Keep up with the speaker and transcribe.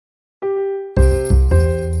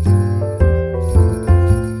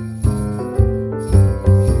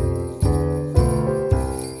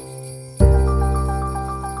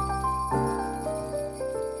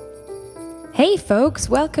folks,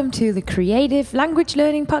 welcome to the Creative Language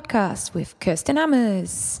Learning Podcast with Kirsten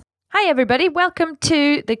Hammers. Hi everybody, welcome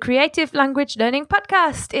to the Creative Language Learning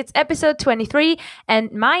Podcast. It's episode 23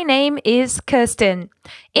 and my name is Kirsten.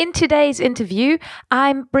 In today's interview,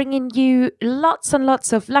 I'm bringing you lots and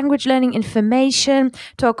lots of language learning information,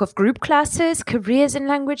 talk of group classes, careers in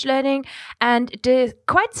language learning, and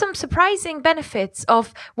quite some surprising benefits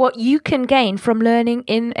of what you can gain from learning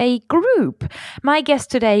in a group. My guest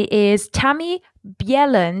today is Tammy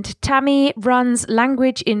Bjelland. Tammy runs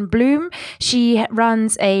Language in Bloom. She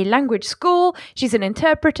runs a language school. She's an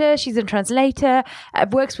interpreter. She's a translator,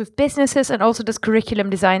 works with businesses and also does curriculum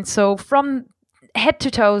design. So from head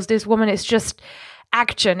to toes, this woman is just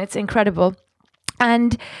action. It's incredible.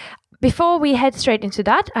 And before we head straight into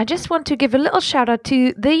that, I just want to give a little shout out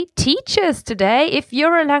to the teachers today. If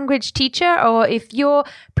you're a language teacher or if you're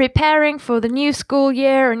preparing for the new school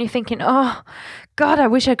year and you're thinking, oh God, I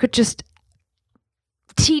wish I could just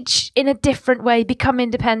teach in a different way, become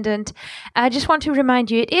independent. I just want to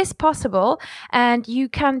remind you it is possible and you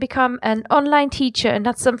can become an online teacher, and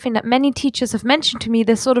that's something that many teachers have mentioned to me.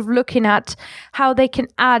 They're sort of looking at how they can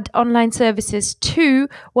add online services to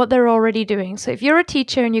what they're already doing. So if you're a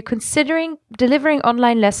teacher and you're considering delivering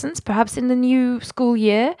online lessons, perhaps in the new school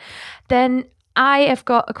year, then I have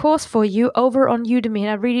got a course for you over on Udemy, and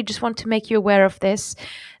I really just want to make you aware of this.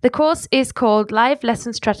 The course is called Live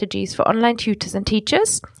Lesson Strategies for Online Tutors and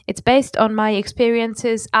Teachers. It's based on my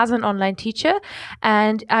experiences as an online teacher,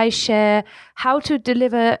 and I share how to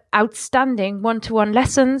deliver outstanding one-to-one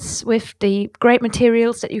lessons with the great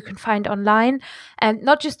materials that you can find online, and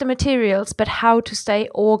not just the materials, but how to stay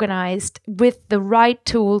organized with the right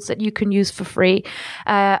tools that you can use for free.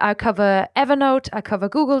 I cover Evernote, I cover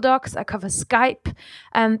Google Docs, I cover Skype,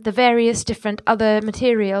 and the various different other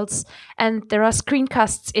materials, and there are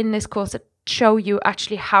screencasts in this course that show you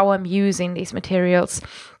actually how I'm using these materials.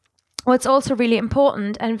 What's also really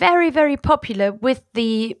important and very, very popular with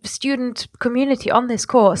the student community on this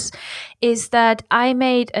course is that I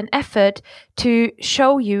made an effort to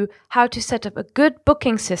show you how to set up a good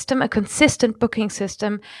booking system, a consistent booking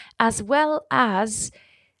system, as well as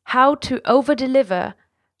how to over-deliver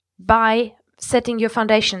by setting your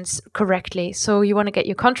foundations correctly. So you want to get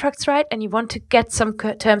your contracts right and you want to get some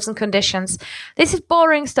terms and conditions. This is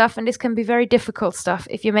boring stuff and this can be very difficult stuff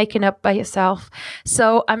if you're making up by yourself.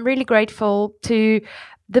 So I'm really grateful to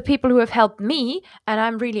the people who have helped me, and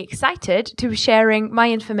I'm really excited to be sharing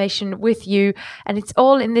my information with you. And it's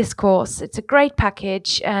all in this course. It's a great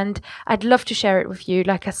package and I'd love to share it with you.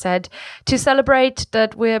 Like I said, to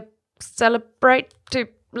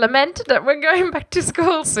lament that we're going back to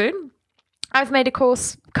school soon. I've made a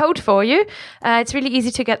course code for you. It's really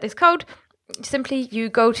easy to get this code. Simply, you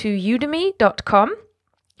go to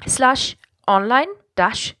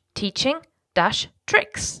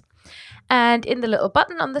udemy.com/online-teaching-tricks. And in the little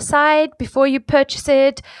button on the side, before you purchase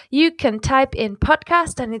it, you can type in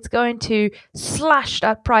podcast and it's going to slash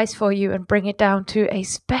that price for you and bring it down to a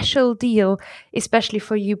special deal, especially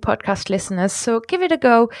for you podcast listeners. So give it a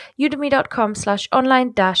go,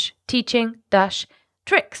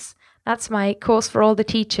 udemy.com/online-teaching-tricks. That's my course for all the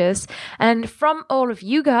teachers. And from all of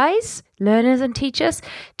you guys, learners and teachers,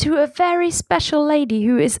 to a very special lady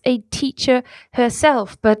who is a teacher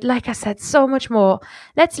herself. But like I said, so much more.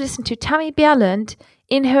 Let's listen to Tammy Bjelland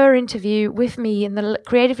in her interview with me in the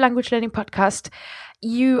Creative Language Learning Podcast.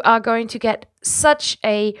 You are going to get such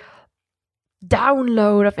a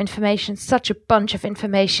download of information, such a bunch of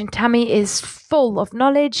information. Tammy is full of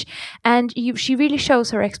knowledge and she really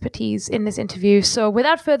shows her expertise in this interview. So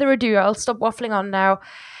without further ado, I'll stop waffling on now.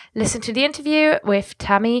 Listen to the interview with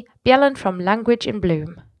Tammy Bjelland from Language in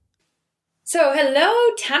Bloom. So hello,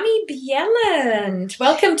 Tammy Bjelland.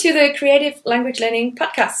 Welcome to the Creative Language Learning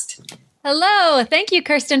Podcast. Hello. Thank you,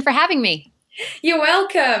 Kirsten, for having me. You're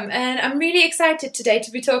welcome, and I'm really excited today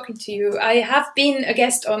to be talking to you. I have been a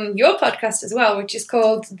guest on your podcast as well, which is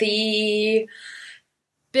called the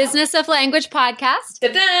Business of Language Podcast. The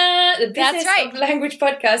Business of Language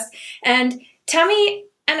Podcast. And Tammy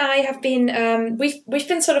and I have been, we've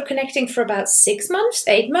been sort of connecting for about 8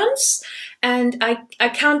 months, and I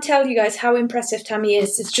can't tell you guys how impressive Tammy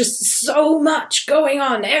is. It's just so much going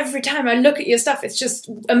on. Every time I look at your stuff, it's just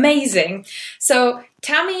amazing. So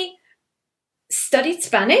Tammy studied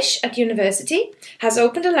Spanish at university, has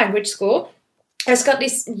opened a language school, has got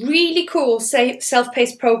this really cool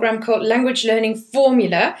self-paced program called Language Learning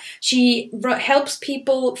Formula. She helps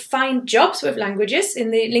people find jobs with languages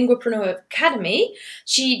in the Linguapreneur Academy.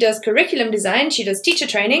 She does curriculum design. She does teacher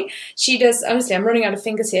training. She does, honestly, I'm running out of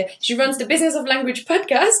fingers here. She runs the Business of Language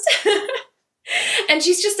podcast. And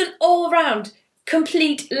she's just an all-round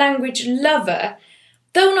complete language lover,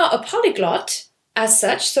 though not a polyglot as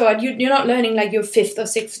such. So you're not learning like your fifth or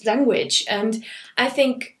sixth language. And I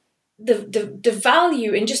think the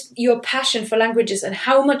value in just your passion for languages and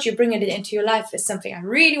how much you bring it into your life is something I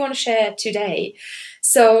really want to share today.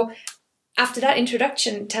 So after that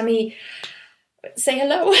introduction, Tammy, say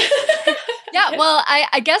hello. Yeah, well,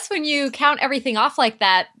 I guess when you count everything off like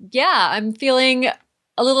that, yeah, I'm feeling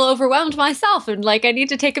a little overwhelmed myself and like I need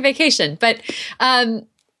to take a vacation. But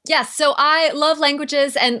yeah, so I love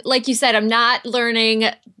languages. And like you said, I'm not learning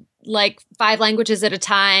like 5 languages at a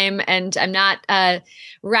time, and I'm not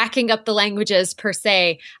racking up the languages per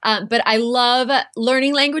se. But I love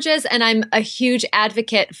learning languages, and I'm a huge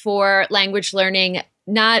advocate for language learning,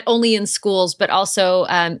 not only in schools, but also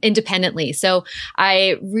independently. So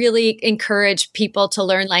I really encourage people to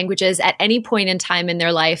learn languages at any point in time in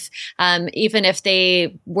their life. Even if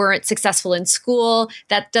they weren't successful in school,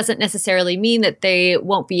 that doesn't necessarily mean that they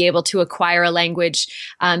won't be able to acquire a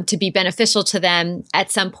language to be beneficial to them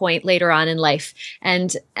at some point later on in life.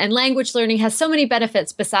 And language learning has so many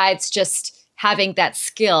benefits besides just having that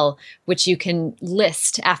skill, which you can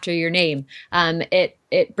list after your name.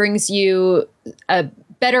 It brings you a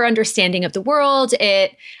better understanding of the world.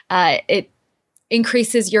 It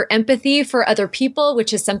increases your empathy for other people,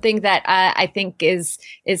 which is something that I think is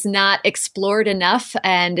not explored enough.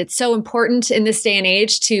 And it's so important in this day and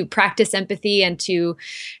age to practice empathy and to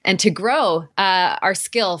grow our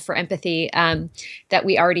skill for empathy that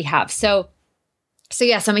we already have. So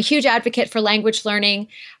yes, I'm a huge advocate for language learning.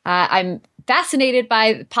 I'm fascinated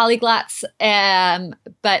by polyglots,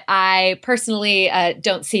 but I personally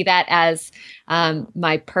don't see that as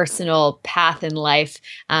my personal path in life.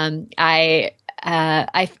 I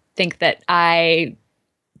think that I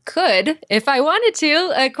could, if I wanted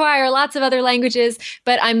to, acquire lots of other languages,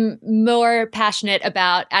 but I'm more passionate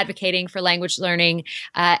about advocating for language learning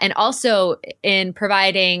and also in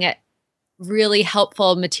providing really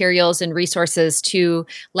helpful materials and resources to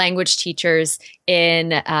language teachers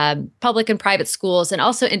in public and private schools, and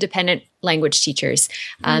also independent language teachers.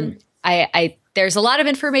 There's a lot of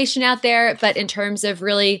information out there, but in terms of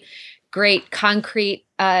really great concrete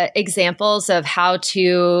examples of how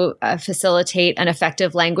to facilitate an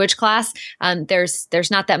effective language class, there's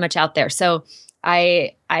not that much out there. So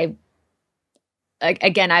again,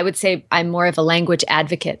 I would say I'm more of a language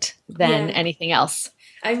advocate than anything else.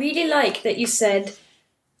 I really like that you said,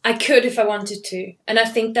 I could if I wanted to. And I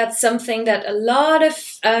think that's something that a lot of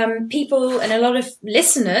people and a lot of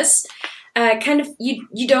listeners they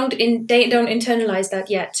don't internalize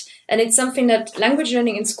that yet. And it's something that language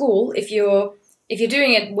learning in school, if you're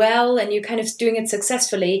doing it well and you're kind of doing it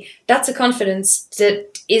successfully, that's a confidence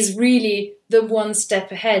that is really the one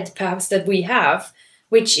step ahead perhaps that we have,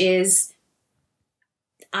 which is,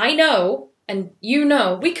 I know and you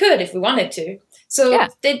know we could if we wanted to. So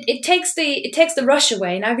it takes the rush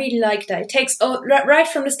away, and I really like that. It takes right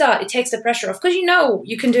from the start. It takes the pressure off because you know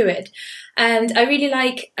you can do it, and I really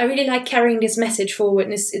like carrying this message forward.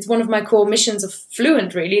 And it's one of my core missions of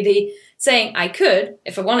Fluent, really. The saying I could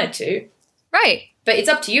if I wanted to, right? But it's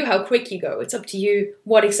up to you how quick you go. It's up to you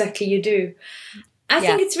what exactly you do. I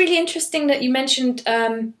think it's really interesting that you mentioned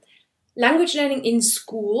language learning in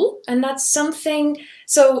school, and that's something.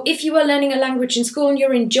 So if you are learning a language in school and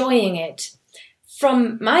you're enjoying it.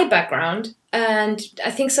 From my background, and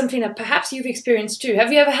I think something that perhaps you've experienced too.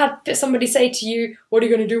 Have you ever had somebody say to you, "What are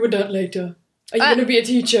you going to do with that later? Are you going to be a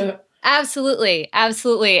teacher?" Absolutely.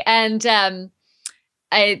 And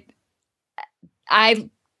I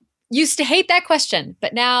used to hate that question,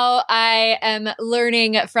 but now I am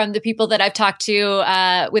learning from the people that I've talked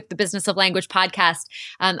to with the Business of Language podcast.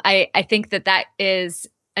 I think that is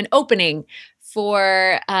an opening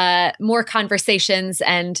for more conversations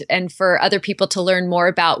and for other people to learn more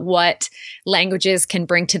about what languages can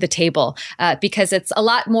bring to the table, because it's a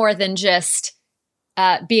lot more than just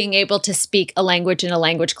being able to speak a language in a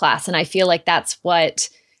language class. And I feel like that's what,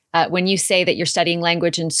 when you say that you're studying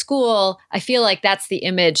language in school, I feel like that's the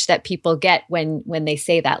image that people get when they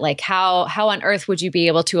say that. Like how on earth would you be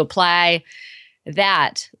able to apply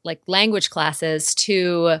that, like language classes,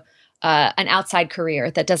 to an outside career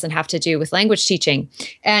that doesn't have to do with language teaching?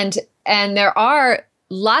 And there are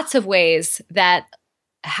lots of ways that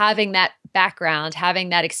having that background, having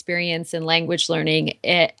that experience in language learning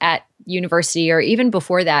at university or even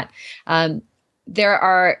before that, there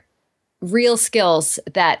are real skills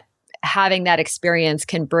that having that experience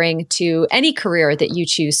can bring to any career that you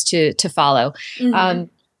choose to follow. Mm-hmm.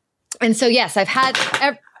 And so, yes, I've had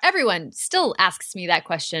everyone still asks me that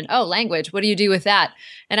question. Oh, language, what do you do with that?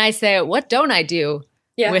 And I say, what don't I do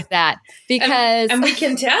with that, because and we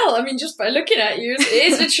can tell. I mean, just by looking at you,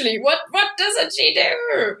 it's literally what doesn't she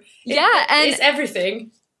do? It's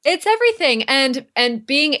everything. It's everything, and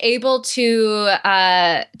being able to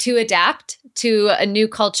adapt to a new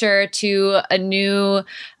culture, to a new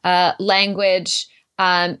language,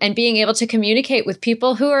 and being able to communicate with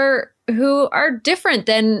people who are different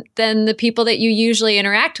than the people that you usually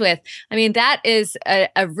interact with. I mean, that is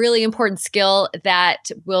a really important skill that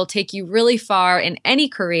will take you really far in any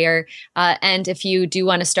career. And if you do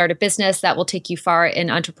want to start a business, that will take you far in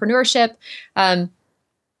entrepreneurship.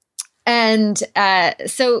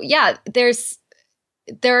 So yeah,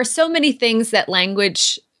 there are so many things that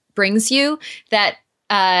language brings you that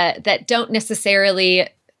don't necessarily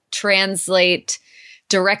translate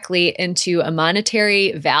directly into a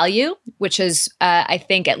monetary value, which is, I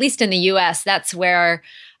think, at least in the US, that's where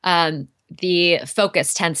the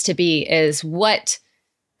focus tends to be, is what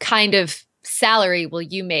kind of salary will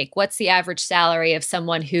you make? What's the average salary of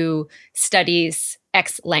someone who studies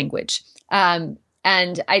X language? And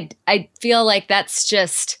I feel like that's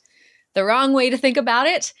just the wrong way to think about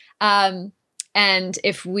it. And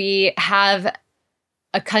if we have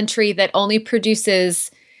a country that only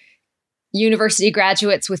produces university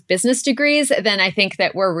graduates with business degrees, then I think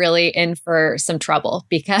that we're really in for some trouble,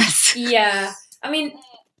 because yeah, I mean,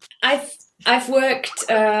 I've worked.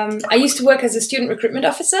 I used to work as a student recruitment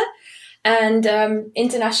officer, and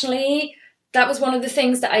internationally, that was one of the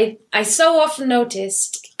things that I so often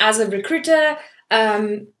noticed as a recruiter,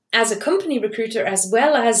 as a company recruiter, as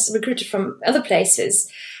well as recruiter from other places.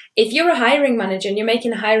 If you're a hiring manager and you're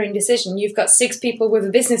making a hiring decision, you've got 6 people with a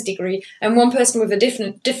business degree and 1 person with a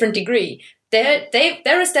different degree. They're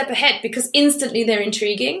a step ahead, because instantly they're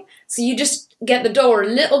intriguing. So you just get the door a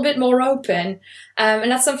little bit more open,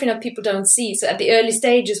 and that's something that people don't see. So at the early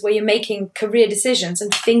stages where you're making career decisions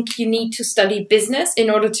and think you need to study business in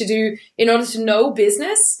order to know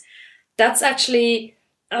business, that's actually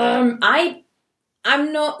I'm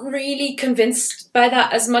not really convinced by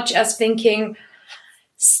that as much as thinking,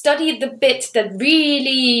 study the bit that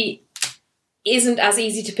really isn't as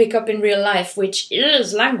easy to pick up in real life, which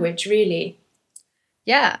is language, really.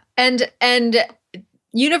 Yeah. And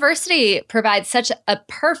university provides such a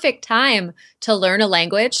perfect time to learn a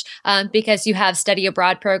language, because you have study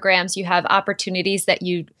abroad programs, you have opportunities that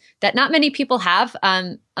not many people have,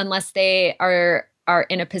 unless they are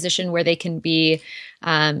in a position where they can be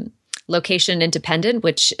location independent,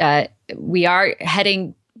 which we are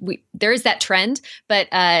heading. There is that trend, but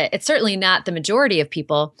it's certainly not the majority of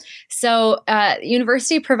people. So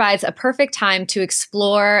university provides a perfect time to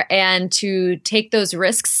explore and to take those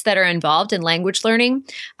risks that are involved in language learning.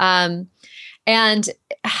 And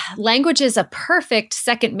language is a perfect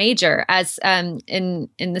second major, as in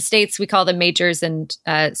the States, we call them majors, and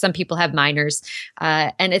some people have minors.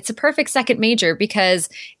 And it's a perfect second major because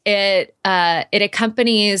it can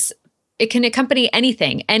accompany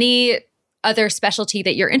anything, any other specialty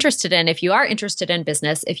that you're interested in. If you are interested in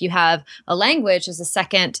business, if you have a language as a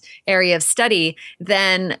second area of study,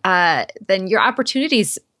 then your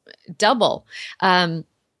opportunities double. And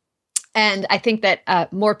I think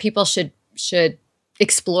that more people should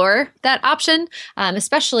explore that option,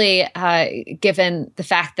 especially given the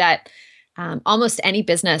fact that almost any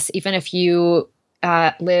business, even if you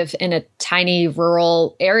live in a tiny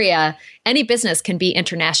rural area, any business can be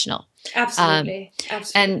international. Absolutely.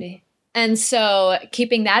 Absolutely. And so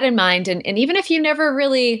keeping that in mind, and even if you never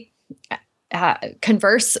really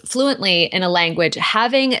converse fluently in a language,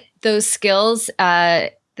 having those skills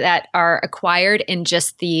that are acquired in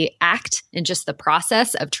just the act, in just the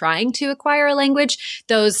process of trying to acquire a language,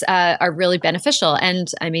 those are really beneficial.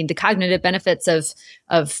 And I mean, the cognitive benefits of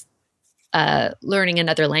learning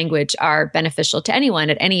another language are beneficial to anyone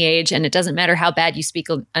at any age, and it doesn't matter how bad you speak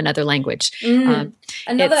another language.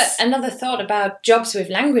 Another thought about jobs with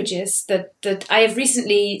languages that I have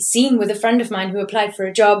recently seen with a friend of mine who applied for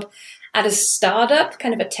a job at a startup,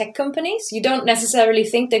 kind of a tech company. So you don't necessarily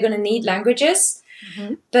think they're going to need languages,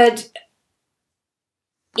 but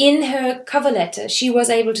in her cover letter, she was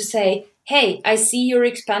able to say, "Hey, I see you're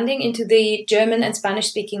expanding into the German and Spanish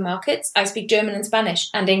speaking markets. I speak German and Spanish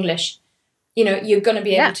and English. You're going to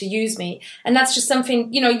be able to use me." And that's just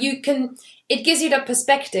something, it gives you that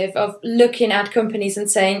perspective of looking at companies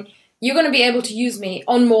and saying, you're going to be able to use me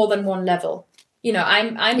on more than one level.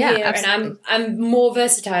 I'm here, absolutely. And I'm more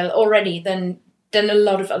versatile already than a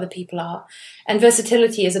lot of other people are. And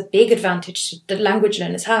versatility is a big advantage that language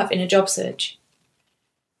learners have in a job search.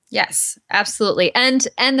 Yes, absolutely. And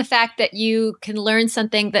the fact that you can learn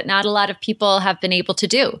something that not a lot of people have been able to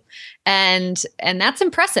do. And that's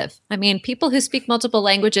impressive. I mean, people who speak multiple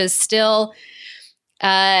languages still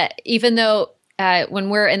even though when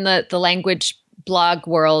we're in the language blog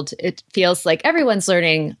world, it feels like everyone's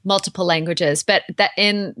learning multiple languages, but that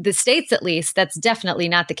in the States, at least, that's definitely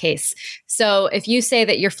not the case. So if you say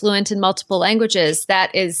that you're fluent in multiple languages,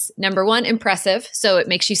 that is, number one, impressive. So it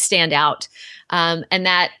makes you stand out. And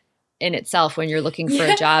that in itself, when you're looking for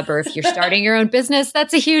a job or if you're starting your own business,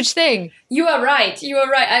 that's a huge thing. You are right.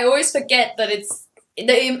 I always forget that it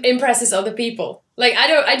impresses other people. Like,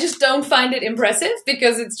 I just don't find it impressive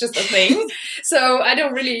because it's just a thing. So I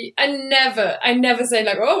never say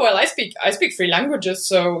like, oh, well, I speak 3 languages.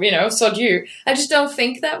 So, so do you. I just don't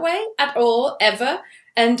think that way at all, ever.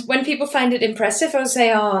 And when people find it impressive, I'll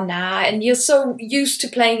say, oh, nah. And you're so used to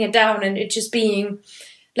playing it down and it just being,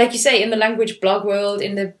 like you say, in the language blog world,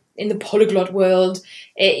 in the polyglot world,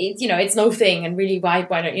 it's no thing. And really, why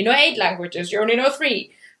don't you know 8 languages? You only know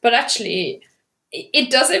 3. But actually,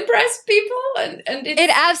 it does impress people, and it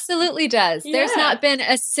absolutely does. Yeah. There's not been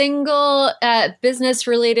a single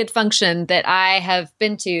business-related function that I have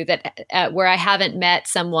been to that where I haven't met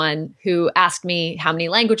someone who asked me how many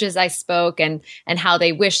languages I spoke and how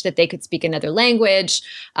they wish that they could speak another language,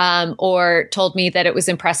 or told me that it was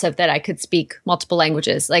impressive that I could speak multiple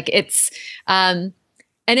languages. Like it's.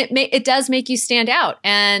 And it does make you stand out,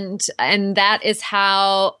 and that is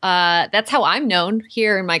how that's how I'm known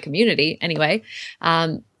here in my community anyway,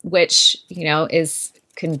 which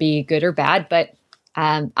can be good or bad, but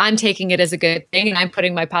I'm taking it as a good thing, and I'm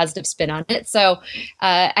putting my positive spin on it. So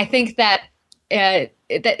I think that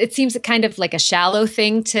it seems kind of like a shallow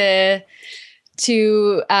thing to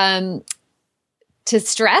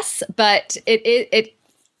stress, but it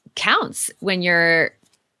counts when you're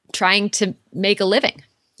trying to make a living.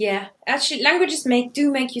 Yeah, actually, languages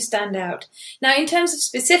do make you stand out. Now, in terms of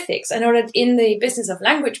specifics, I know that in the Business of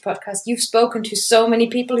Language podcast, you've spoken to so many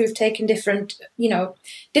people who've taken different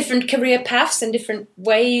career paths and different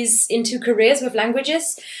ways into careers with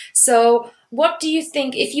languages. So what do you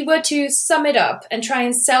think, if you were to sum it up and try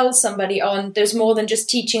and sell somebody on there's more than just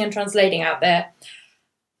teaching and translating out there,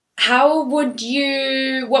 what would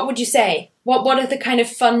you say? What are the kind of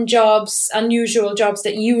fun jobs, unusual jobs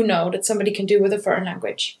that that somebody can do with a foreign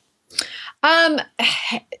language?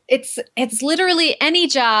 It's literally any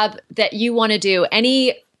job that you want to do,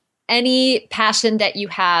 any passion that you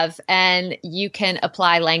have, and you can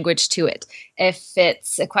apply language to it. If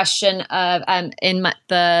it's a question of,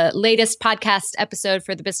 the latest podcast episode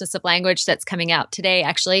for the Business of Language that's coming out today,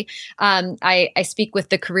 actually, I speak with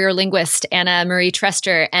the career linguist, Anna Marie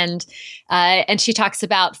Trester, and she talks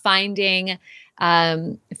about finding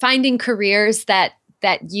careers that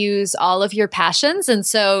use all of your passions. And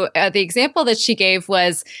so the example that she gave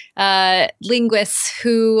was linguists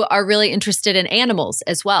who are really interested in animals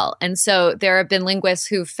as well. And so there have been linguists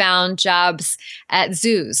who found jobs at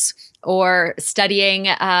zoos or studying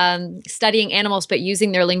animals, but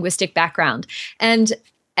using their linguistic background. And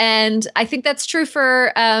I think that's true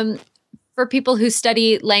for people who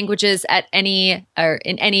study languages in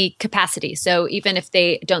any capacity. So even if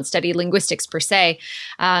they don't study linguistics per se,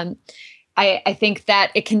 I think that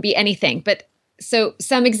it can be anything. But so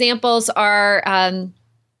some examples are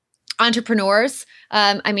entrepreneurs.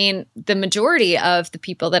 The majority of the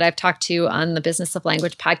people that I've talked to on the Business of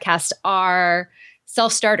Language podcast are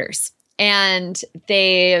self-starters, and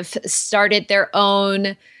they've started their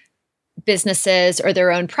own businesses or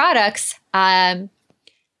their own products. And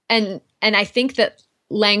I think that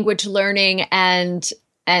language learning and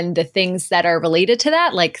the things that are related to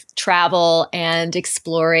that, like travel and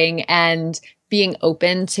exploring and being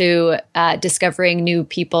open to discovering new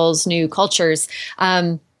peoples, new cultures,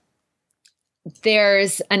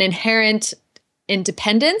 there's an inherent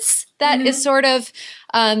independence that is sort of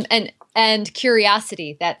and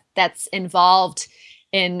curiosity that's involved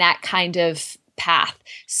in that kind of path.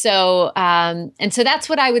 So so that's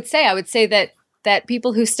what I would say. I would say that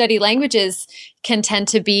people who study languages can tend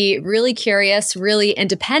to be really curious, really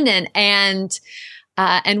independent, and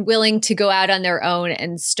willing to go out on their own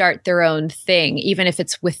and start their own thing, even if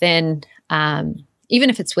it's within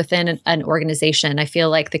an organization. I feel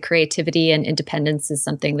like the creativity and independence is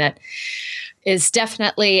something that is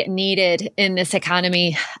definitely needed in this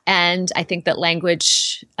economy, and I think that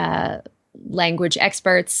language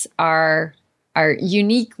experts are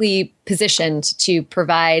uniquely positioned to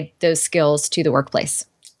provide those skills to the workplace.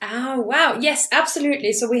 Oh, wow. Yes,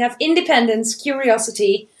 absolutely. So we have independence,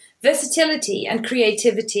 curiosity, versatility, and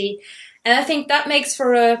creativity. And I think that makes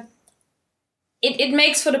for it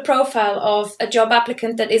makes for the profile of a job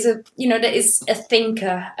applicant that is a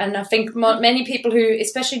thinker. And I think many people who,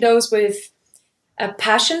 especially those with a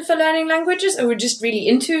passion for learning languages or who are just really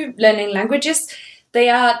into learning languages, they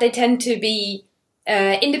tend to be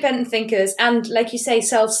independent thinkers, and like you say,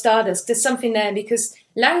 self-starters. There's something there, because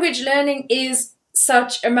language learning is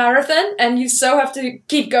such a marathon, and you so have to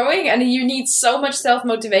keep going, and you need so much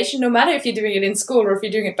self-motivation, no matter if you're doing it in school or if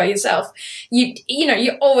you're doing it by yourself. You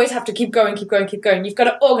always have to keep going. You've got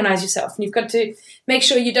to organize yourself, and you've got to make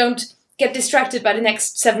sure you don't get distracted by the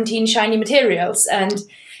next 17 shiny materials. And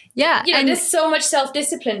there's so much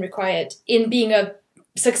self-discipline required in being a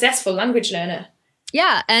successful language learner.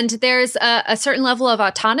 Yeah, and there's a certain level of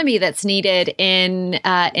autonomy that's needed in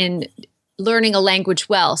learning a language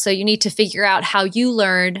well. So you need to figure out how you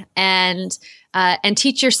learn and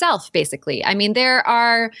teach yourself, basically. I mean, there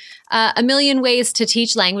are a million ways to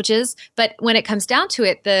teach languages, but when it comes down to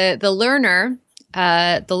it, the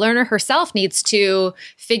learner herself needs to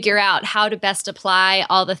figure out how to best apply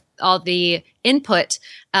all the input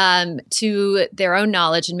to their own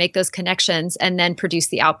knowledge and make those connections and then produce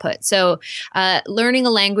the output. So learning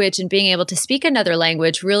a language and being able to speak another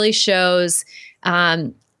language really shows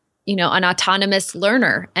an autonomous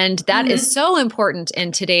learner. And that is so important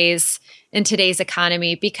in today's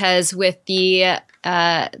economy, because with the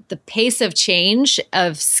pace of change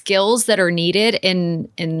of skills that are needed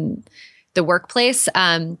in the workplace,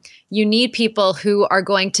 you need people who are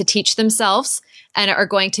going to teach themselves and are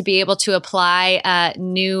going to be able to apply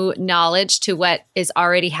new knowledge to what is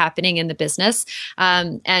already happening in the business.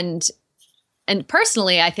 And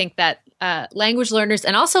personally, I think that language learners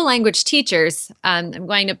and also language teachers, I'm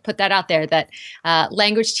going to put that out there, that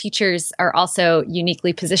language teachers are also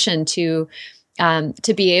uniquely positioned to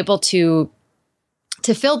be able to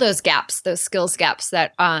fill those gaps, those skills gaps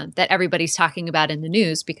that everybody's talking about in the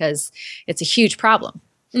news, because it's a huge problem.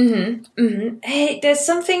 Mm-hmm. Mm-hmm. Hey, there's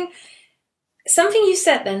something you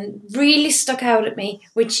said then really stuck out at me,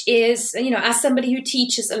 which is, as somebody who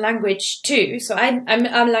teaches a language too. So I'm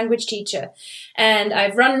a language teacher, and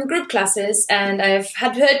I've run group classes, and I've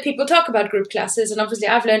heard people talk about group classes, and obviously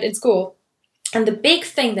I've learned in school. And the big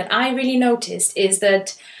thing that I really noticed is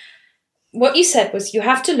that what you said was you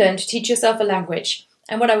have to learn to teach yourself a language.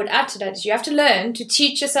 And what I would add to that is you have to learn to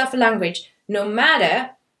teach yourself a language, no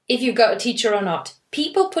matter if you've got a teacher or not.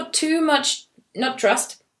 People put too much, not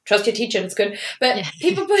trust your teacher, that's good, but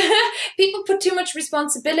people put too much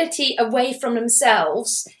responsibility away from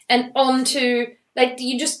themselves and onto, like,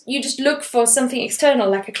 you just look for something external,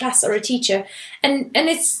 like a class or a teacher, and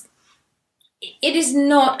it is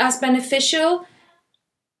not as beneficial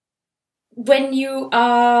when you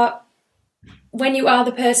are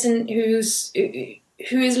the person who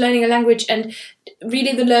is learning a language, and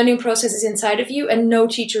really the learning process is inside of you, and no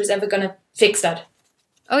teacher is ever going to fix that.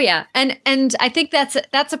 Oh yeah, and I think that's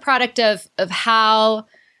a product of how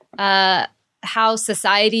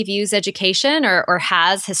society views education or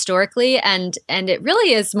has historically, and it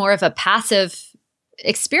really is more of a passive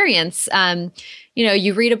experience.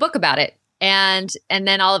 You read a book about it, and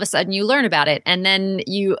then all of a sudden you learn about it, and then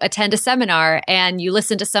you attend a seminar and you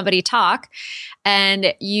listen to somebody talk,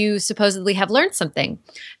 and you supposedly have learned something,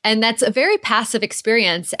 and that's a very passive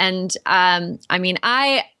experience. And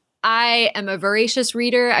I am a voracious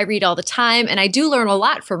reader. I read all the time, and I do learn a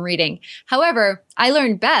lot from reading. However, I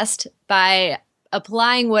learn best by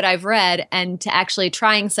applying what I've read and to actually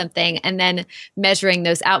trying something and then measuring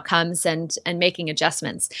those outcomes and making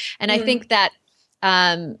adjustments. And I think that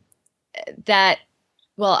I'm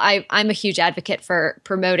a huge advocate for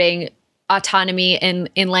promoting autonomy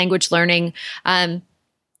in language learning.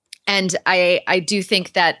 And I do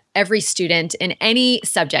think that every student in any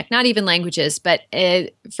subject, not even languages, but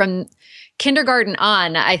from kindergarten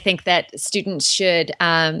on, I think that students should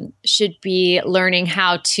be learning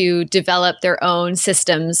how to develop their own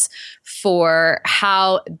systems for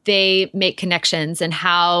how they make connections and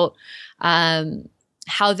how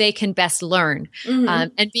they can best learn,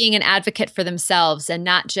 and being an advocate for themselves, and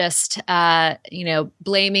not just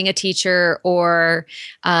blaming a teacher or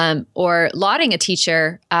lauding a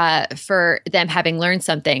teacher for them having learned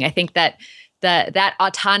something. I think that that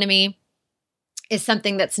autonomy is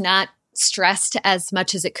something that's not stressed as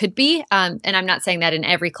much as it could be, and I'm not saying that in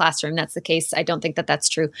every classroom that's the case. I don't think that that's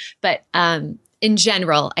true, but in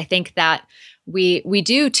general, I think that we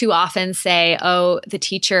do too often say, oh, the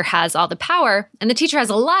teacher has all the power, and the teacher has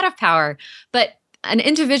a lot of power, but an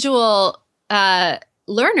individual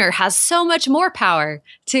learner has so much more power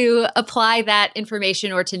to apply that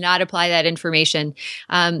information or to not apply that information.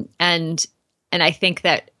 And I think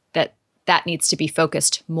that needs to be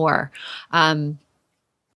focused more.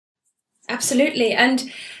 Absolutely. And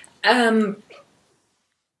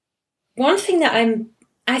one thing that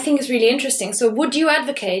I think is really interesting. So would you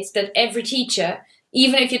advocate that every teacher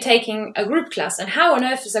even if you're taking a group class. And how on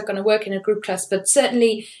earth is that going to work in a group class? But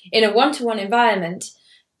certainly in a one-to-one environment,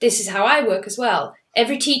 this is how I work as well.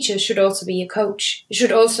 Every teacher should also be a coach.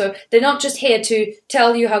 They're not just here to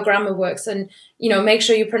tell you how grammar works and, make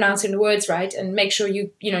sure you're pronouncing the words right and make sure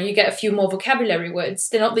you get a few more vocabulary words.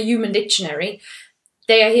 They're not the human dictionary.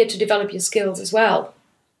 They are here to develop your skills as well.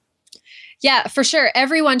 Yeah, for sure.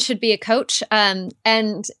 Everyone should be a coach. And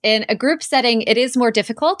in a group setting, it is more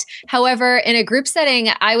difficult. However, in a group setting,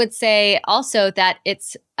 I would say also that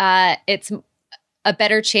it's a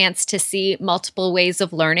better chance to see multiple ways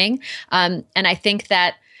of learning. And I think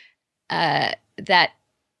that that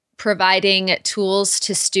providing tools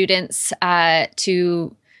to students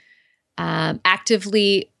to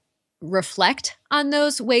actively reflect on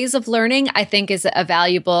those ways of learning, I think is a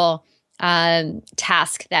valuable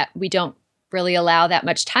task that we don't really allow that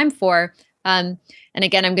much time for. And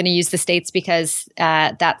again, I'm going to use the States because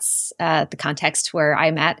that's the context where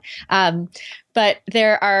I'm at. But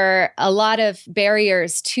there are a lot of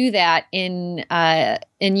barriers to that in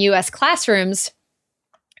U.S. classrooms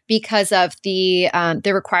because of the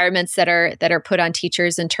requirements that are put on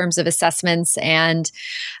teachers in terms of assessments and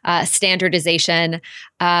standardization,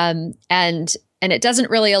 and it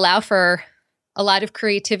doesn't really allow for a lot of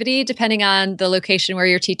creativity depending on the location where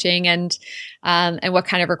you're teaching and what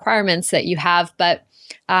kind of requirements that you have. But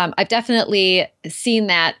I've definitely seen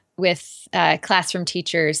that with classroom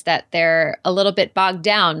teachers, that they're a little bit bogged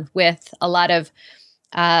down with a lot of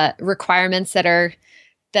requirements that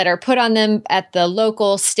are put on them at the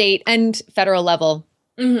local, state, and federal level.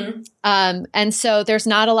 Mm-hmm. And so there's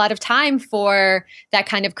not a lot of time for that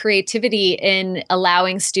kind of creativity in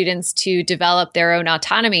allowing students to develop their own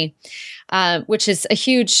autonomy, which is a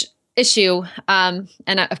huge issue. And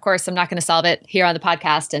of course, I'm not going to solve it here on the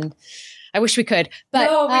podcast, and I wish we could. But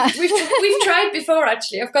no, we've tried before,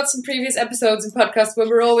 actually. I've got some previous episodes and podcasts where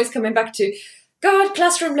we're always coming back to, God,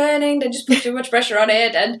 classroom learning, they just put too much pressure on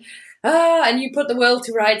it, and you put the world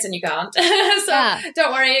to rights and you can't.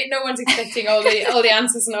 Don't worry, no one's expecting all the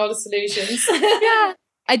answers and all the solutions. Yeah.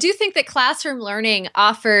 I do think that classroom learning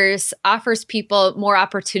offers people more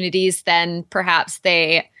opportunities than perhaps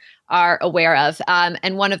they are aware of.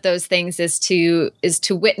 And one of those things is to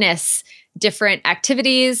witness different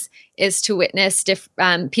activities, is to witness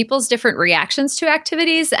people's different reactions to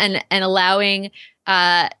activities, and allowing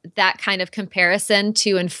that kind of comparison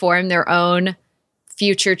to inform their own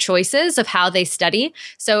future choices of how they study.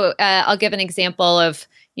 So I'll give an example of,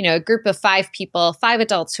 a group of 5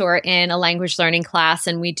 adults who are in a language learning class,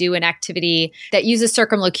 and we do an activity that uses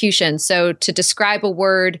circumlocution. So to describe a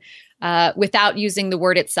word without using the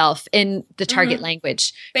word itself in the target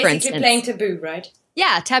language, for instance. Basically playing taboo, right?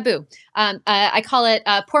 Yeah, taboo. I call it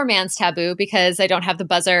poor man's taboo because I don't have the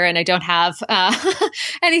buzzer and I don't have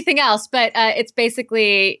anything else. But it's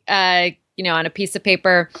basically, on a piece of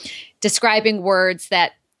paper, describing words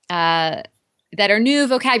that are new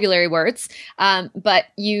vocabulary words, but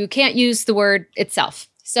you can't use the word itself.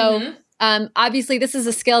 So obviously, this is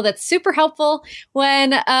a skill that's super helpful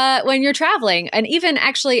when you're traveling, and even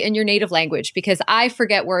actually in your native language, because I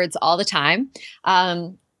forget words all the time.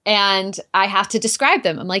 And I have to describe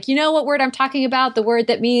them. I'm like, what word I'm talking about? The word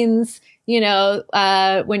that means,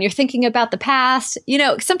 when you're thinking about the past,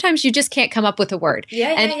 sometimes you just can't come up with a word.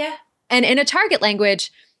 Yeah. And in a target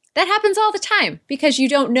language, that happens all the time because you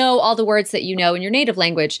don't know all the words that you know in your native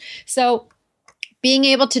language. So being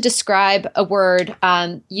able to describe a word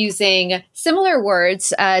using similar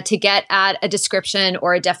words to get at a description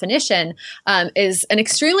or a definition is an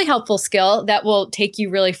extremely helpful skill that will take you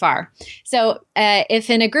really far. So if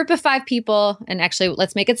in a group of 5 people, and actually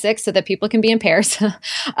let's make it 6 so that people can be in pairs.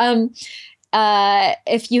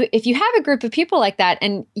 If you have a group of people like that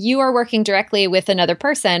and you are working directly with another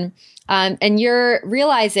person and you're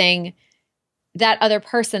realizing that other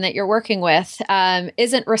person that you're working with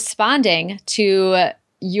isn't responding to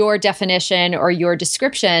your definition or your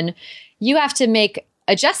description, you have to make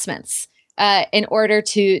adjustments in order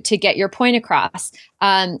to get your point across.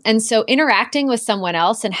 And so interacting with someone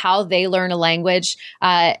else and how they learn a language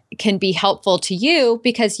can be helpful to you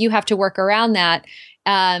because you have to work around that.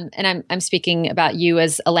 And I'm speaking about you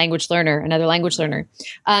as a language learner, another language learner.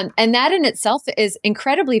 And that in itself is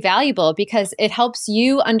incredibly valuable because it helps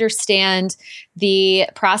you understand the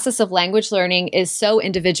process of language learning is so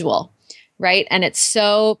individual, right? And it's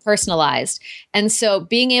so personalized. And so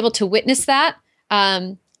being able to witness that,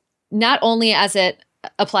 not only as it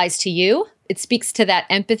applies to you, it speaks to that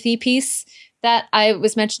empathy piece that I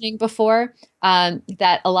was mentioning before,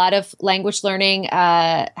 that a lot of language learning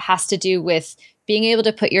has to do with being able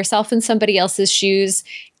to put yourself in somebody else's shoes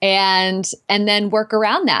and then work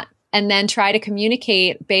around that and then try to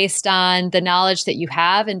communicate based on the knowledge that you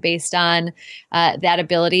have and based on that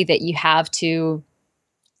ability that you have to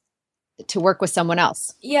work with someone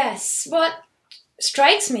else. Yes. What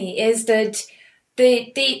strikes me is that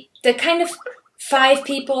the kind of 5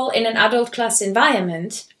 people in an adult class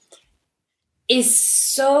environment is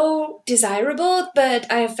so desirable, but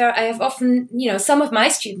I have often, some of my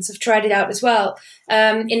students have tried it out as well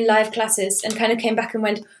in live classes and kind of came back and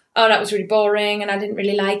went, oh, that was really boring and I didn't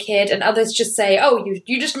really like it. And others just say, oh,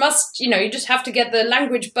 you just must, you just have to get the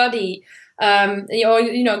language buddy, or,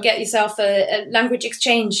 get yourself a language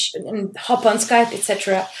exchange and hop on Skype,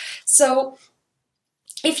 etc. So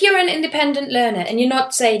if you're an independent learner and you're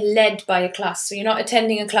not, say, led by a class, so you're not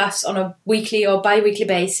attending a class on a weekly or bi-weekly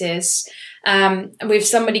basis, with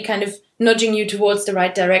somebody kind of nudging you towards the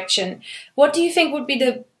right direction, what do you think would be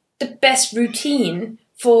the best routine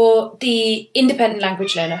for the independent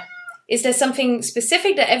language learner? Is there something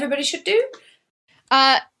specific that everybody should do?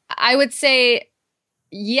 I would say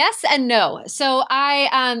yes and no. So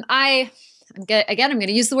I'm going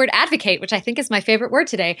to use the word advocate, which I think is my favorite word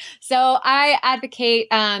today. So I advocate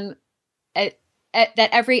that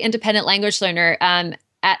every independent language learner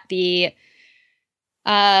at the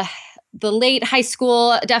late high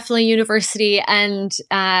school, definitely university, and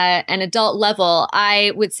an adult level,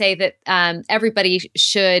 I would say that everybody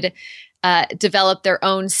should develop their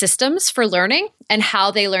own systems for learning and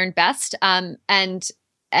how they learn best, and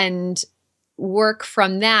work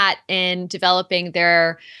from that in developing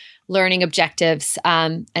their learning objectives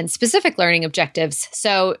and specific learning objectives.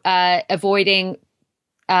 So avoiding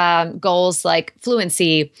goals like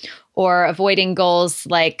fluency, or avoiding goals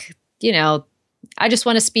like, I just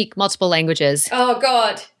want to speak multiple languages. Oh,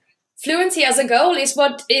 God. Fluency as a goal is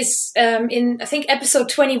what is in, I think, episode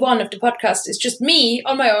 21 of the podcast. It's just me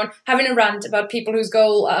on my own having a rant about people whose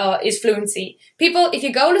goal is fluency. People, if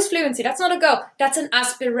your goal is fluency, that's not a goal. That's an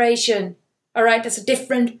aspiration. All right, that's a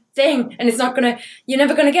different thing. And you're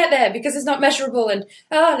never going to get there because it's not measurable. And,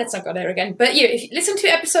 let's not go there again. But if you listen to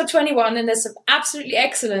episode 21, and there's some absolutely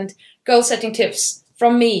excellent goal setting tips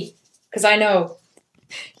from me, because I know.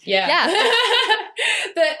 Yeah.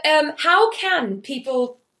 But how can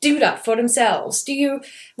people do that for themselves?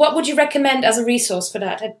 What would you recommend as a resource for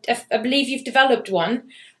that? I believe you've developed one,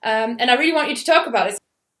 and I really want you to talk about it.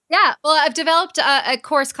 Yeah, well, I've developed a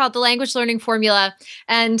course called the Language Learning Formula,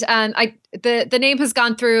 and the name has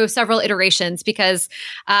gone through several iterations because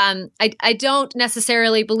I don't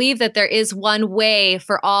necessarily believe that there is one way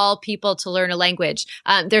for all people to learn a language.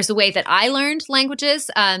 There's a way that I learned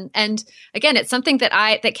languages, and again, it's something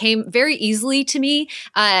that came very easily to me,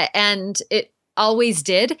 and it always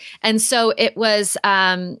did, and so it was.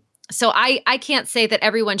 So I can't say that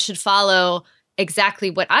everyone should follow exactly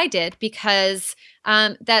what I did, because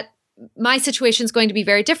that my situation is going to be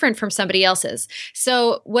very different from somebody else's.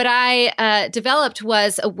 So what I developed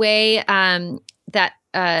was a way that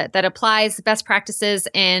applies best practices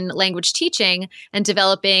in language teaching and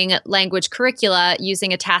developing language curricula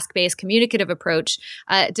using a task-based communicative approach,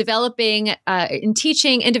 developing in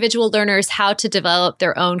teaching individual learners how to develop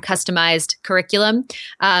their own customized curriculum,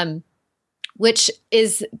 which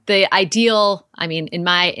is the ideal. I mean, in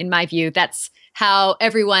my view, that's how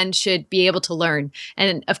everyone should be able to learn.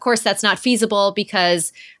 And of course, that's not feasible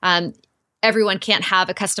because everyone can't have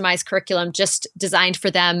a customized curriculum just designed for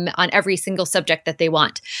them on every single subject that they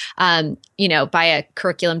want, by a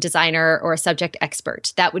curriculum designer or a subject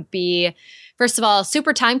expert. That would be, first of all,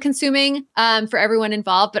 super time consuming for everyone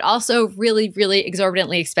involved, but also really, really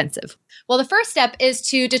exorbitantly expensive. Well, the first step is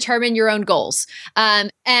to determine your own goals. And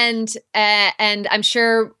I'm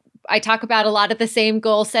sure I talk about a lot of the same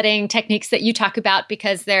goal setting techniques that you talk about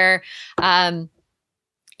because they're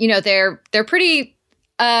pretty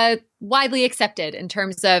widely accepted in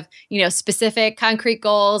terms of, specific concrete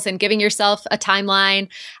goals and giving yourself a timeline.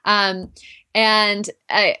 And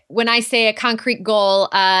when I say a concrete goal,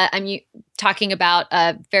 I'm talking about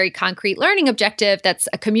a very concrete learning objective that's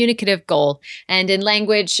a communicative goal. And in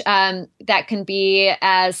language, that can be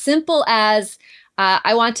as simple as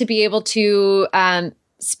I want to be able to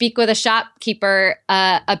speak with a shopkeeper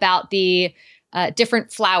about the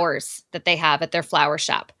different flowers that they have at their flower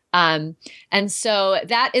shop. And so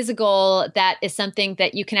that is a goal that is something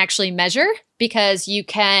that you can actually measure because you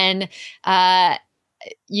can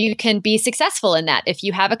be successful in that if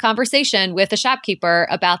you have a conversation with a shopkeeper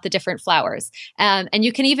about the different flowers. And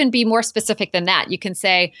you can even be more specific than that. You can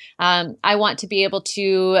say, I want to be able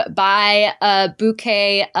to buy a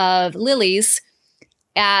bouquet of lilies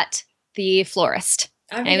at the florist.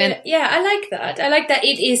 Yeah, I like that. I like that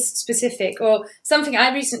it is specific, or something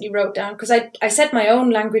I recently wrote down, because I said my own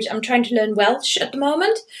language. I'm trying to learn Welsh at the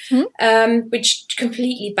moment, which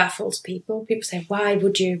completely baffles people. People say, why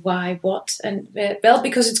would you? Why? What? And well,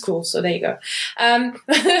 because it's cool. So there you go.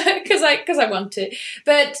 Because I want to.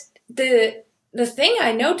 But the thing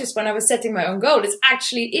I noticed when I was setting my own goal is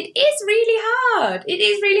actually it is really hard. It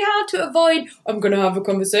is really hard to avoid, I'm going to have a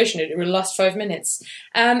conversation, it will last 5 minutes.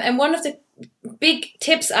 And one of the big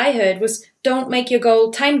tips I heard was, don't make your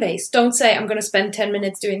goal time-based. Don't say, I'm going to spend 10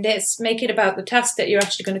 minutes doing this. Make it about the task that you're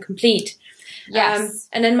actually going to complete. Yes.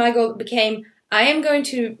 And then my goal became, I am going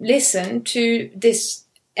to listen to this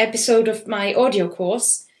episode of my audio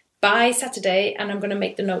course by Saturday, and I'm going to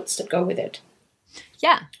make the notes that go with it.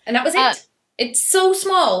 Yeah. And that was it. It's so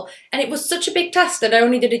small, and it was such a big task that I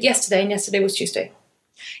only did it yesterday, and yesterday was Tuesday.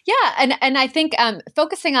 Yeah, and I think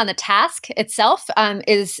focusing on the task itself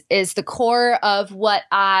is the core of what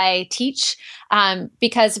I teach,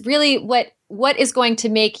 because really what is going to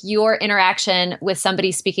make your interaction with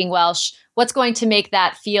somebody speaking Welsh, what's going to make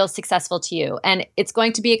that feel successful to you? And it's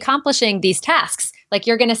going to be accomplishing these tasks. Like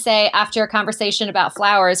you're going to say after a conversation about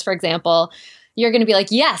flowers, for example, you're going to be like,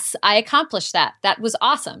 yes, I accomplished that. That was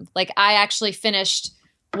awesome. Like I actually finished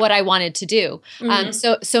what I wanted to do.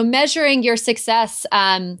 So measuring your success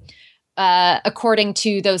according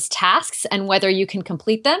to those tasks and whether you can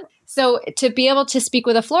complete them. So to be able to speak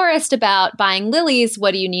with a florist about buying lilies,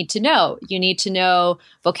 what do you need to know? You need to know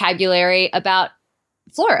vocabulary about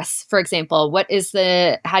florists, for example.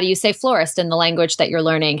 How do you say florist in the language that you're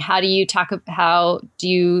learning? How do you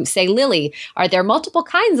say lily? Are there multiple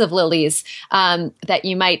kinds of lilies that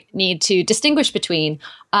you might need to distinguish between?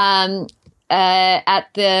 At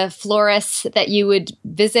the florist that you would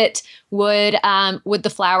visit, would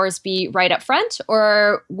the flowers be right up front,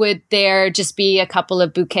 or would there just be a couple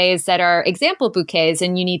of bouquets that are example bouquets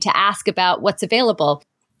and you need to ask about what's available?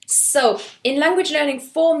 So in language learning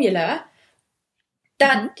formula,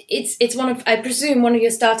 that it's one of, I presume, one of your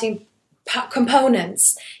starting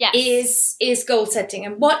components. Yes. is goal setting.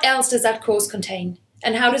 And what else does that course contain?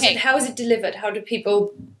 And how is it delivered? How do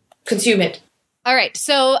people consume it? All right.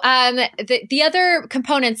 So the other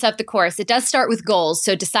components of the course, it does start with goals.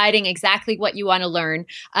 So deciding exactly what you want to learn.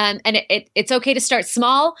 And it's okay to start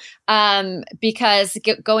small because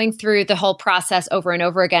going through the whole process over and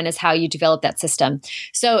over again is how you develop that system.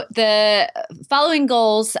 So the following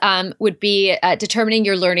goals would be determining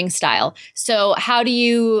your learning style. So how do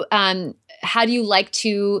you like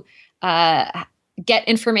to get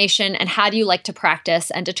information, and how do you like to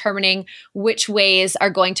practice, and determining which ways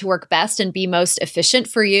are going to work best and be most efficient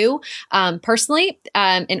for you personally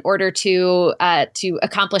in order to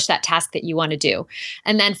accomplish that task that you want to do.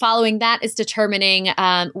 And then following that is determining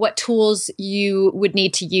what tools you would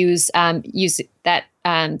need to use that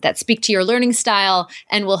speak to your learning style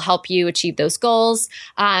and will help you achieve those goals.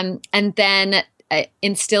 And then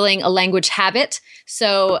instilling a language habit.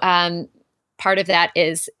 So part of that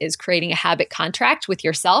is creating a habit contract with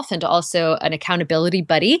yourself and also an accountability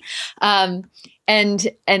buddy, and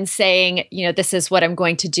saying, this is what I'm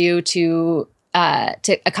going to do to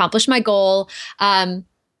accomplish my goal, and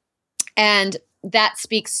that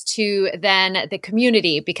speaks to then the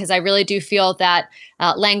community, because I really do feel that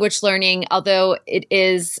language learning, although it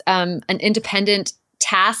is an independent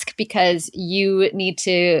task because you need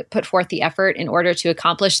to put forth the effort in order to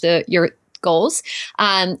accomplish your goals.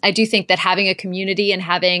 I do think that having a community and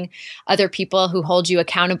having other people who hold you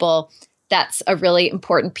accountable, that's a really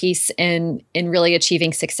important piece in really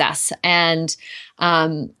achieving success. And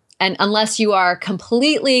unless you are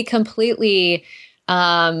completely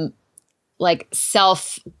like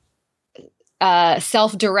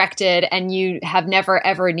self-directed and you have never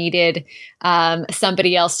ever needed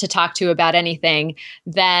somebody else to talk to about anything,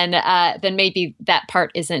 then maybe that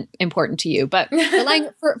part isn't important to you. But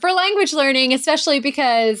for language learning, especially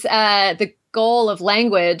because the goal of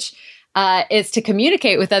language is to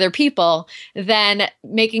communicate with other people, then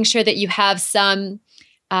making sure that you have some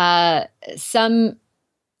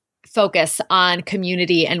focus on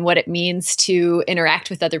community and what it means to interact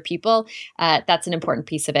with other people, that's an important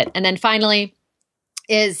piece of it. And then finally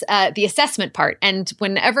is the assessment part. And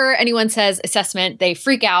whenever anyone says assessment, they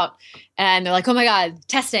freak out and they're like, oh my God,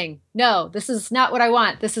 testing. No, this is not what I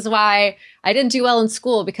want. This is why I didn't do well in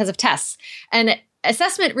school, because of tests. And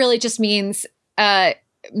assessment really just means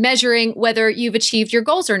measuring whether you've achieved your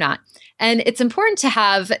goals or not. And it's important to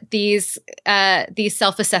have these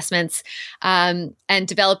self-assessments and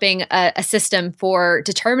developing a system for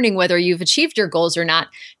determining whether you've achieved your goals or not,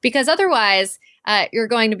 because otherwise you're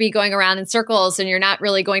going to be going around in circles and you're not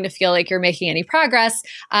really going to feel like you're making any progress.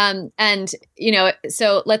 And,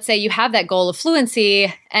 so let's say you have that goal of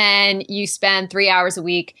fluency and you spend 3 hours a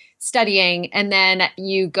week studying, and then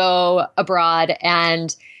you go abroad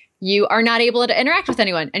and you are not able to interact with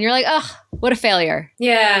anyone. And you're like, oh, what a failure.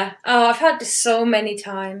 Yeah. Oh, I've had this so many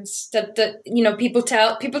times that people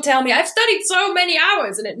tell me I've studied so many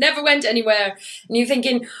hours and it never went anywhere. And you're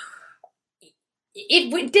thinking,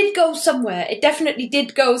 it did go somewhere. It definitely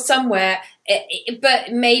did go somewhere.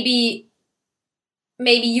 But maybe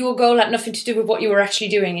your goal had nothing to do with what you were actually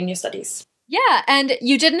doing in your studies. Yeah. And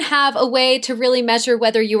you didn't have a way to really measure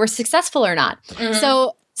whether you were successful or not. Mm-hmm.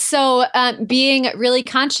 So being really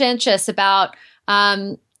conscientious about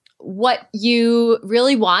what you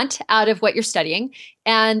really want out of what you're studying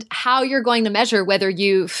and how you're going to measure whether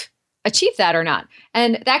you've achieved that or not.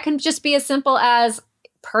 And that can just be as simple as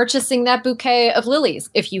purchasing that bouquet of lilies.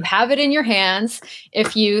 If you have it in your hands,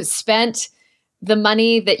 if you spent the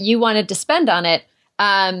money that you wanted to spend on it,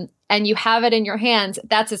 and you have it in your hands,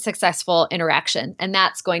 that's a successful interaction. And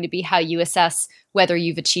that's going to be how you assess whether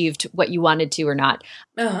you've achieved what you wanted to or not.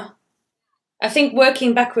 I think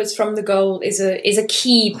working backwards from the goal is a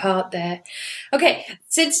key part there. Okay,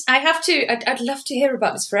 since I'd love to hear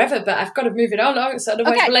about this forever, but I've got to move it on, so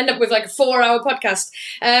otherwise we'll end up with like a 4-hour podcast.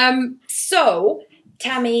 So,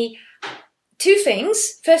 Tammy, 2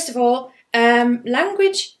 things. First of all,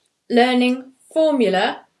 language learning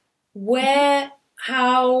formula,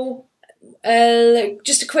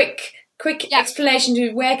 just a quick explanation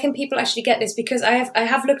to where can people actually get this, because I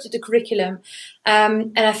have looked at the curriculum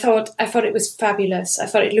and I thought it was fabulous. I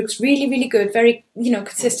thought it looks really, really good, very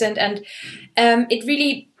consistent, and it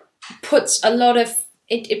really puts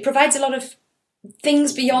it provides a lot of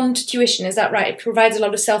things beyond tuition. Is that right? It provides a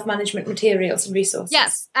lot of self-management materials and resources.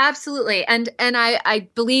 Yes, absolutely. And I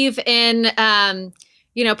believe in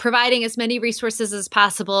providing as many resources as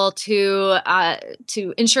possible to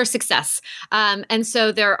ensure success. And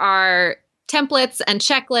so there are templates and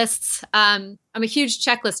checklists. I'm a huge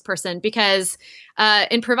checklist person because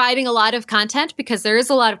in providing a lot of content, because there is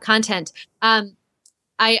a lot of content,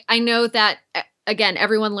 I know that, again,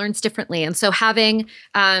 everyone learns differently. And so having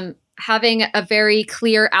a very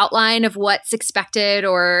clear outline of what's expected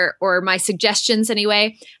or my suggestions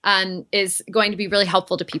anyway, is going to be really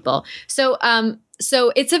helpful to people. So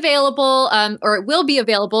it's available, or it will be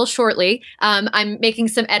available shortly. I'm making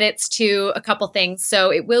some edits to a couple things,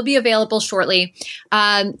 so it will be available shortly.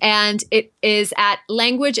 And it is at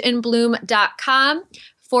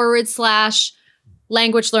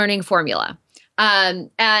languageinbloom.com/language learning formula.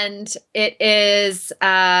 And it is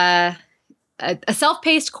a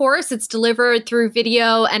self-paced course. It's delivered through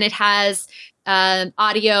video, and it has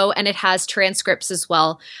audio, and it has transcripts as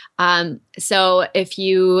well. So if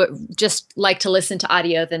you just like to listen to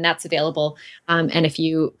audio, then that's available. And if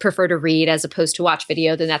you prefer to read as opposed to watch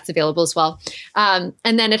video, then that's available as well. And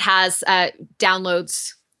then it has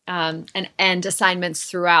downloads and assignments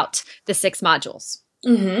throughout the 6 modules.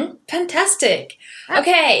 Mm-hmm. Fantastic.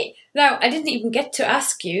 Okay. Now, I didn't even get to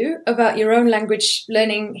ask you about your own language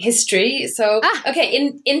learning history. So, okay,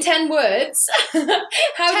 in 10 words,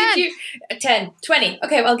 did you... 10, 20.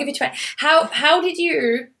 Okay, well, I'll give you 20. How did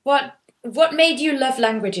you... What made you love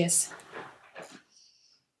languages?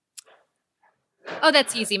 Oh,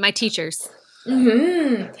 that's easy. My teachers.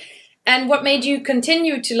 Mm-hmm. And what made you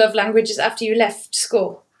continue to love languages after you left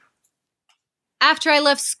school? After I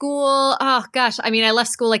left school, oh gosh, I left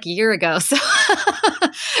school like a year ago. So,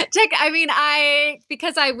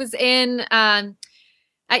 because I was at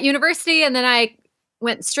university, and then I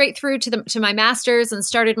went straight through to my master's and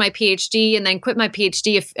started my PhD, and then quit my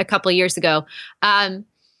PhD a couple of years ago. And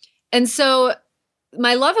so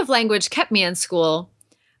my love of language kept me in school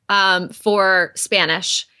for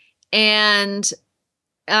Spanish, and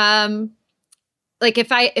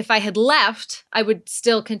if I had left, I would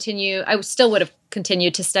still would have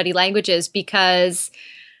continued to study languages, because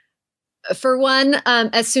for one,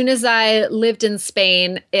 as soon as I lived in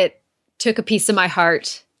Spain, it took a piece of my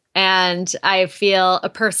heart, and I feel a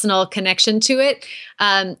personal connection to it.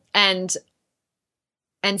 And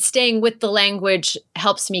staying with the language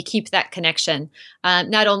helps me keep that connection,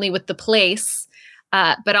 not only with the place,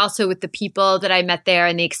 but also with the people that I met there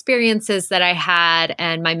and the experiences that I had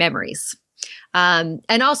and my memories.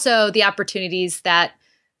 And also the opportunities that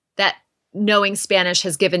knowing Spanish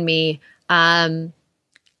has given me, and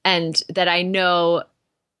that I know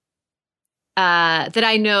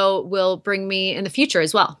will bring me in the future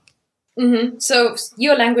as well. So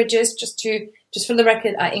your languages, just for the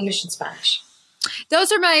record, are English and Spanish.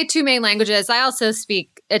 Those are my two main languages. I also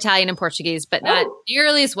speak Italian and Portuguese, but not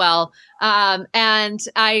nearly as well. And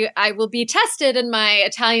I will be tested in my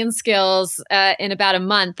Italian skills in about a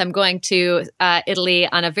month. I'm going to Italy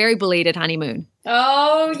on a very belated honeymoon.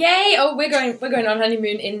 Oh, yay! Oh, we're going on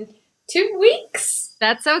honeymoon in 2 weeks.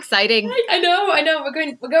 That's so exciting. I know.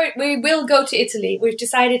 We will go to Italy. We've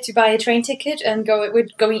decided to buy a train ticket and go. We're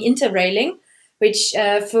going interrailing, which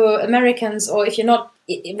for Americans, or if you're not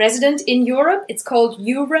resident in Europe, it's called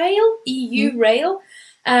U-Rail, EU Rail.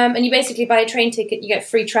 And you basically buy a train ticket, you get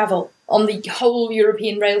free travel on the whole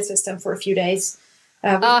European rail system for a few days.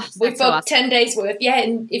 We've got 10 days worth. Yeah,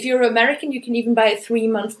 and if you're American, you can even buy a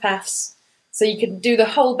 3-month pass. So you can do the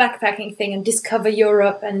whole backpacking thing and discover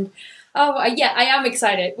Europe. And I am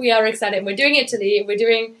excited. We are excited. We're doing Italy, we're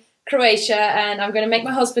doing Croatia, and I'm going to make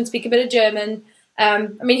my husband speak a bit of German.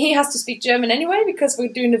 He has to speak German anyway because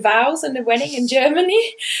we're doing the vows and the wedding in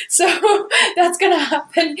Germany. So that's going to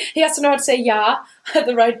happen. He has to know how to say ja at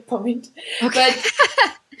the right point. Okay. But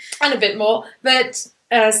and a bit more. But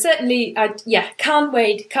certainly, can't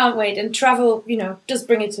wait. And travel, does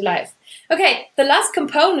bring it to life. Okay, the last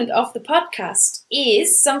component of the podcast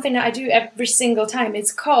is something that I do every single time.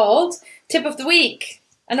 It's called Tip of the Week.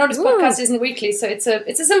 I know this podcast isn't weekly, so it's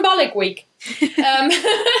a symbolic week. And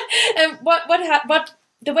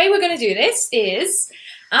the way we're going to do this is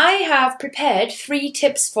I have prepared 3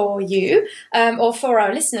 tips for you, or for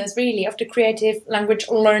our listeners, really, of the Creative Language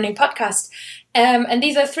Learning Podcast. And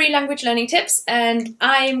these are 3 language learning tips, and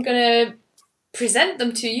I'm going to present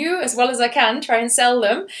them to you as well as I can, try and sell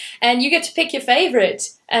them, and you get to pick your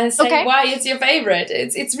favorite and say why it's your favorite.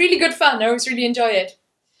 It's really good fun. I always really enjoy it.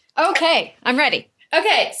 Okay, I'm ready.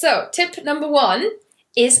 Okay, so tip number 1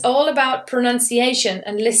 is all about pronunciation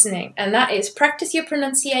and listening, and that is practice your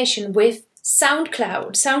pronunciation with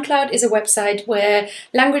SoundCloud. SoundCloud is a website where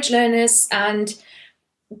language learners and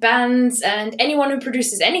bands and anyone who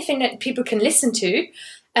produces anything that people can listen to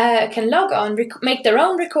can log on, make their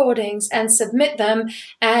own recordings and submit them.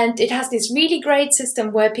 And it has this really great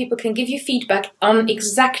system where people can give you feedback on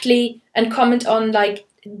exactly and comment on like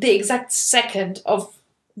the exact second of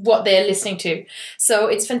what they're listening to. So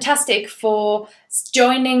it's fantastic for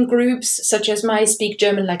joining groups such as my Speak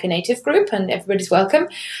German Like a Native group, and everybody's welcome,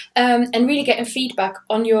 and really getting feedback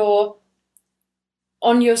on your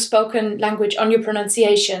spoken language, on your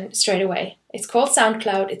pronunciation straight away. It's called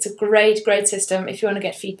SoundCloud. It's a great system if you want to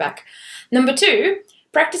get feedback. Number 2,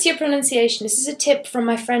 practice your pronunciation. This is a tip from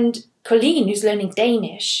my friend Colleen, who's learning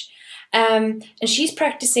Danish, and she's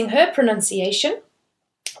practicing her pronunciation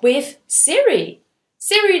with Siri.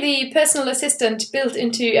 Siri, the personal assistant built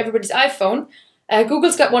into everybody's iPhone.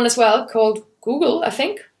 Google's got one as well called Google, I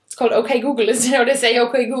think. It's called OK Google, isn't it? How they say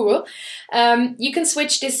OK Google. You can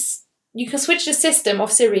switch the system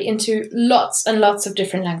of Siri into lots and lots of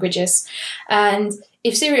different languages. And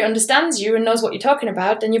if Siri understands you and knows what you're talking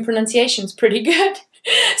about, then your pronunciation's pretty good.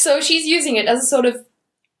 So she's using it as a sort of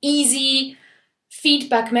easy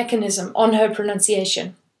feedback mechanism on her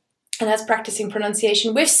pronunciation. And that's practicing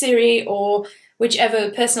pronunciation with Siri or whichever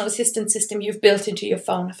personal assistant system you've built into your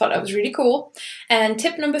phone. I thought that was really cool. And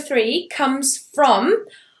tip number 3 comes from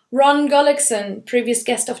Ron Gullickson, previous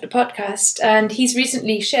guest of the podcast, and he's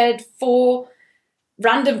recently shared 4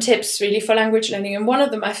 random tips really for language learning, and one of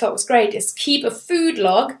them I thought was great is keep a food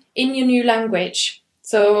log in your new language.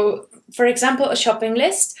 So, for example, a shopping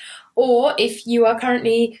list, or if you are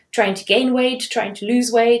currently trying to gain weight, trying to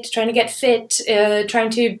lose weight, trying to get fit, trying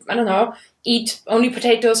to, eat only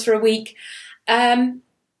potatoes for a week,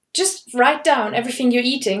 just write down everything you're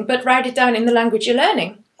eating, but write it down in the language you're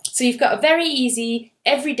learning. So you've got a very easy,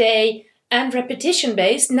 everyday and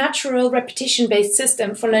natural repetition-based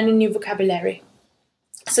system for learning new vocabulary.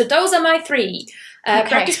 So those are my 3.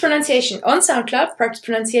 Practice pronunciation on SoundCloud, practice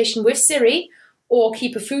pronunciation with Siri, or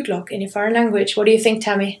keep a food log in your foreign language. What do you think,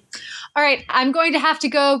 Tammy? All right, I'm going to have to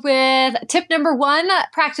go with tip number 1,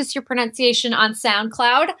 practice your pronunciation on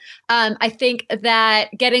SoundCloud. I think that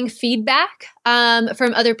getting feedback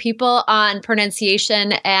from other people on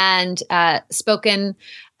pronunciation and spoken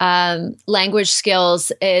language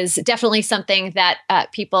skills is definitely something that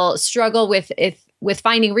people struggle with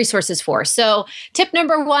finding resources for. So tip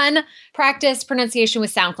number 1, practice pronunciation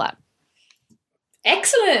with SoundCloud.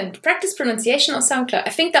 Excellent. Practice pronunciation on SoundCloud.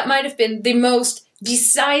 I think that might have been the most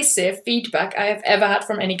decisive feedback I have ever had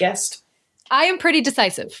from any guest. I am pretty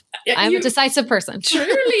decisive. I'm a decisive person.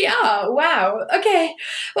 Truly are. Wow. Okay.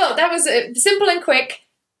 Well, that was simple and quick.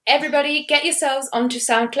 Everybody, get yourselves onto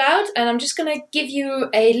SoundCloud, and I'm just going to give you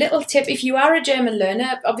a little tip. If you are a German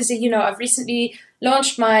learner, obviously, I've recently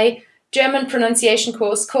launched my German pronunciation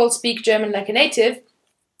course called Speak German Like a Native.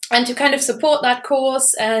 And to kind of support that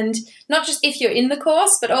course, and not just if you're in the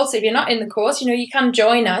course, but also if you're not in the course, you can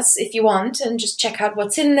join us if you want and just check out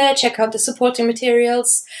what's in there, check out the supporting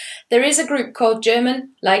materials. There is a group called German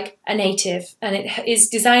Like a Native, and it is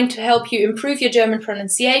designed to help you improve your German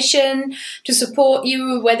pronunciation, to support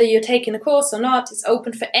you whether you're taking the course or not. It's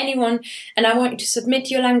open for anyone, and I want you to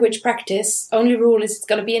submit your language practice. Only rule is it's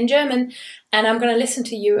going to be in German. And I'm going to listen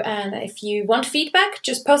to you, and if you want feedback,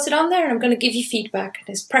 just post it on there, and I'm going to give you feedback.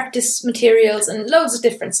 There's practice materials and loads of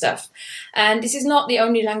different stuff. And this is not the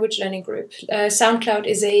only language learning group. SoundCloud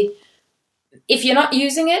is if you're not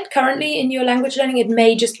using it currently in your language learning, it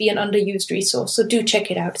may just be an underused resource. So do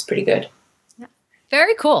check it out. It's pretty good.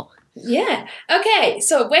 Very cool. Yeah. Okay.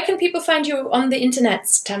 So where can people find you on the internet,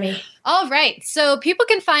 Tammy? All right. So people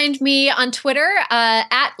can find me on Twitter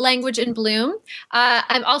at Language in Bloom.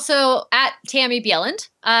 I'm also at Tammy Bjelland.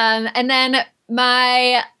 And then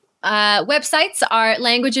my websites are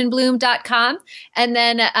languageinbloom.com. And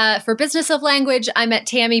then for Business of Language, I'm at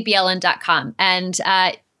tammybjelland.com. And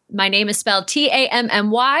my name is spelled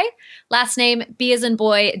Tammy, last name B as in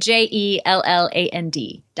boy, JELLAND.com.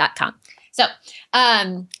 So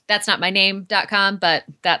that's not my name.com, but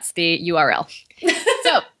that's the URL.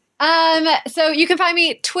 So you can find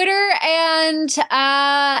me Twitter and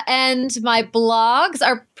my blogs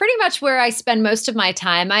are pretty much where I spend most of my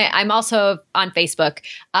time. I'm also on Facebook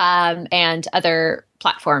and other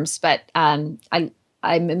platforms, but I'm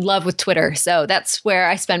in love with Twitter, so that's where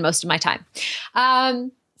I spend most of my time.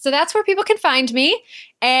 So that's where people can find me,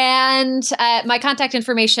 and my contact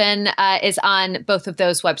information is on both of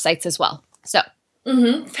those websites as well. So.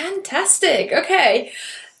 Fantastic. Okay.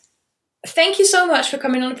 Thank you so much for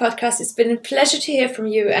coming on the podcast. It's been a pleasure to hear from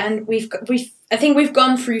you. And I think we've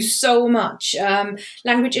gone through so much.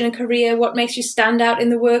 Language in a career, what makes you stand out in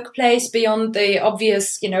the workplace beyond the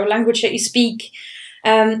obvious, language that you speak.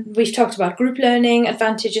 We've talked about group learning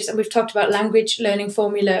advantages, and we've talked about language learning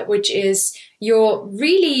formula, which is your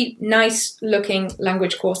really nice looking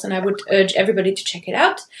language course. And I would urge everybody to check it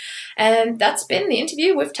out. And that's been the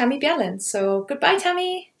interview with Tammy Bjelland. So goodbye,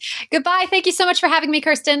 Tammy. Goodbye. Thank you so much for having me,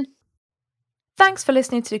 Kirsten. Thanks for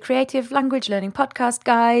listening to the Creative Language Learning Podcast,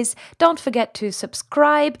 guys. Don't forget to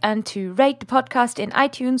subscribe and to rate the podcast in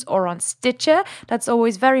iTunes or on Stitcher. That's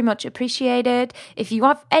always very much appreciated. If you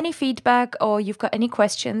have any feedback or you've got any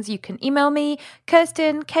questions, you can email me,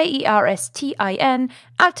 Kirsten, Kerstin,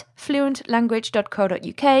 at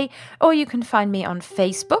fluentlanguage.co.uk, or you can find me on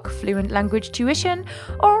Facebook, Fluent Language Tuition,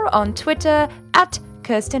 or on Twitter at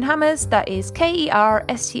Kirsten Hammers, that is KERSTIN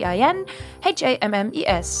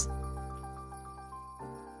HAMMES.